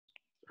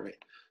All right,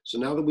 so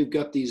now that we've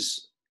got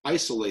these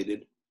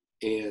isolated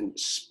and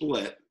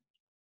split,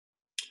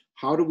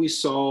 how do we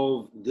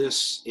solve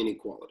this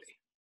inequality?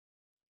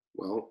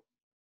 Well,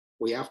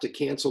 we have to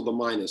cancel the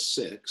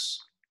 -6,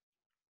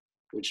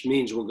 which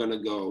means we're going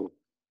to go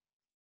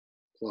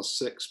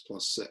 +6 +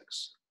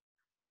 6.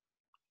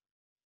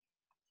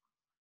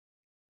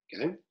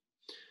 Okay?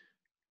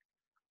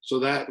 So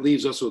that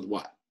leaves us with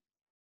what?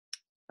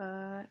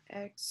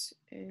 X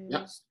is,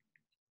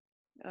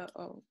 Yep.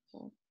 well,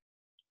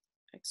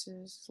 X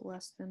is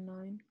less than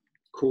 9.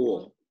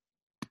 Cool.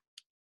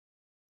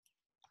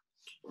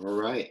 All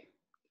right.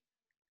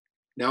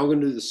 Now we're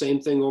going to do the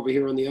same thing over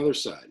here on the other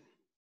side.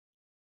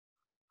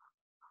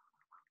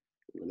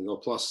 We're going to go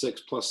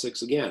 +6 +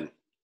 6 again.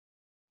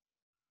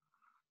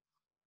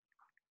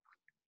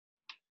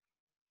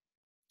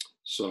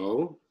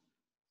 So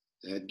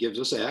that gives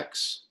us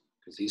X,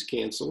 because these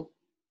cancel.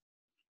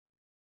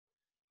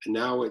 And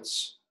now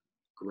it's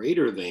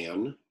greater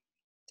than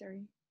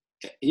 3.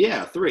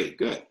 Yeah, 3.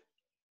 Good.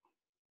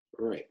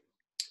 All right.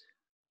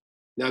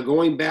 Now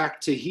going back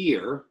to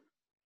here,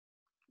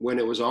 when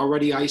it was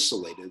already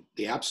isolated,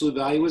 the absolute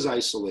value was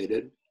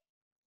isolated.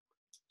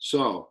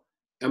 So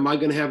am I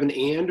going to have an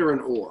and or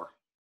an or?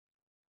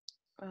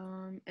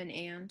 An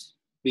and.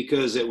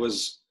 Because it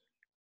was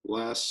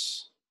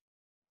less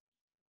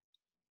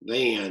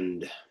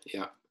than.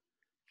 Yeah.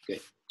 Okay.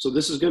 So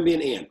this is going to be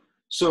an and.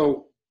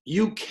 So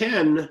you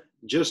can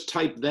just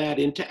type that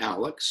into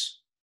Alex,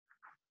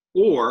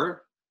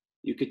 or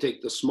you could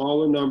take the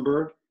smaller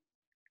number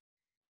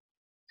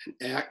and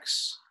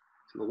X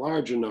and the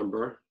larger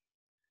number.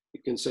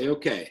 You can say,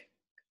 okay,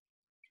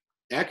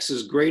 X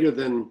is greater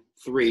than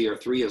 3 or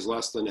 3 is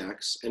less than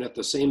X. And at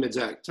the same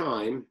exact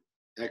time,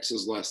 X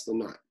is less than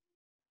 9.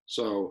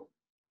 So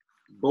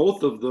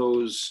both of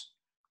those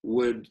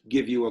would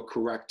give you a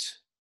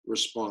correct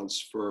response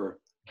for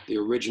the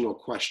original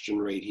question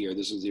right here.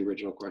 This is the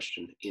original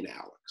question in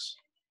Alex.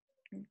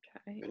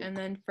 Okay. And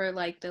then for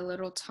like the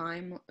little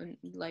time,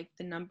 like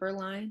the number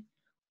line,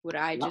 would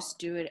I just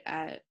do it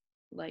at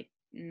like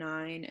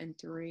 9 and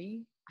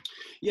 3?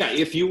 Yeah,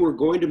 if you were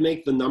going to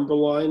make the number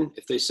line,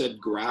 if they said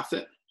graph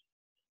it,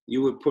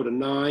 you would put a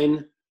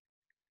 9,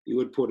 you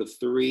would put a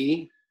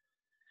 3.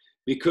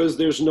 Because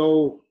there's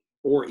no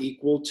or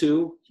equal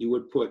to, you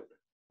would put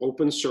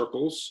open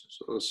circles.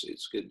 So let's see,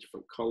 let's get a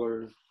different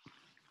color.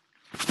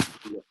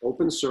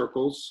 Open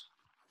circles,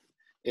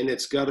 and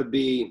it's got to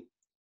be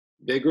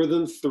bigger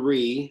than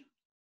 3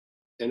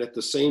 and at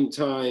the same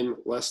time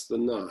less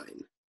than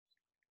 9.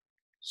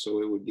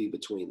 So it would be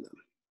between them.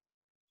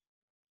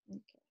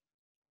 Okay.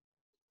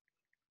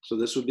 So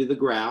this would be the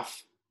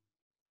graph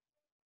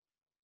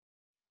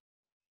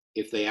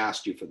if they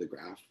asked you for the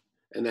graph.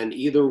 And then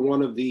either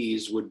one of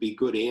these would be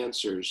good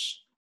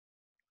answers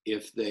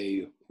if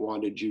they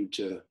wanted you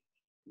to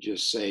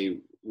just say,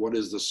 what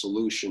is the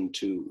solution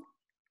to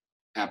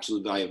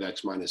absolute value of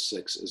X minus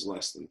 6 is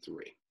less than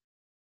 3?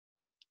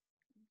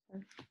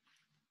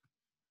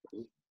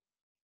 Okay.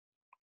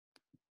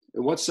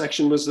 And what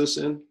section was this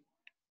in?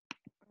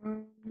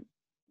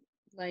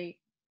 Like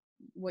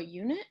what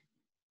unit?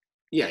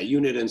 Yeah,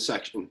 unit and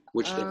section.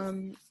 Which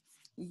day?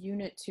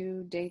 Unit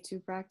 2, day 2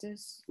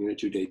 practice. Unit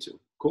 2, day 2.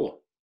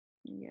 Cool.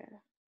 Yeah.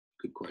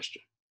 Good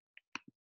question.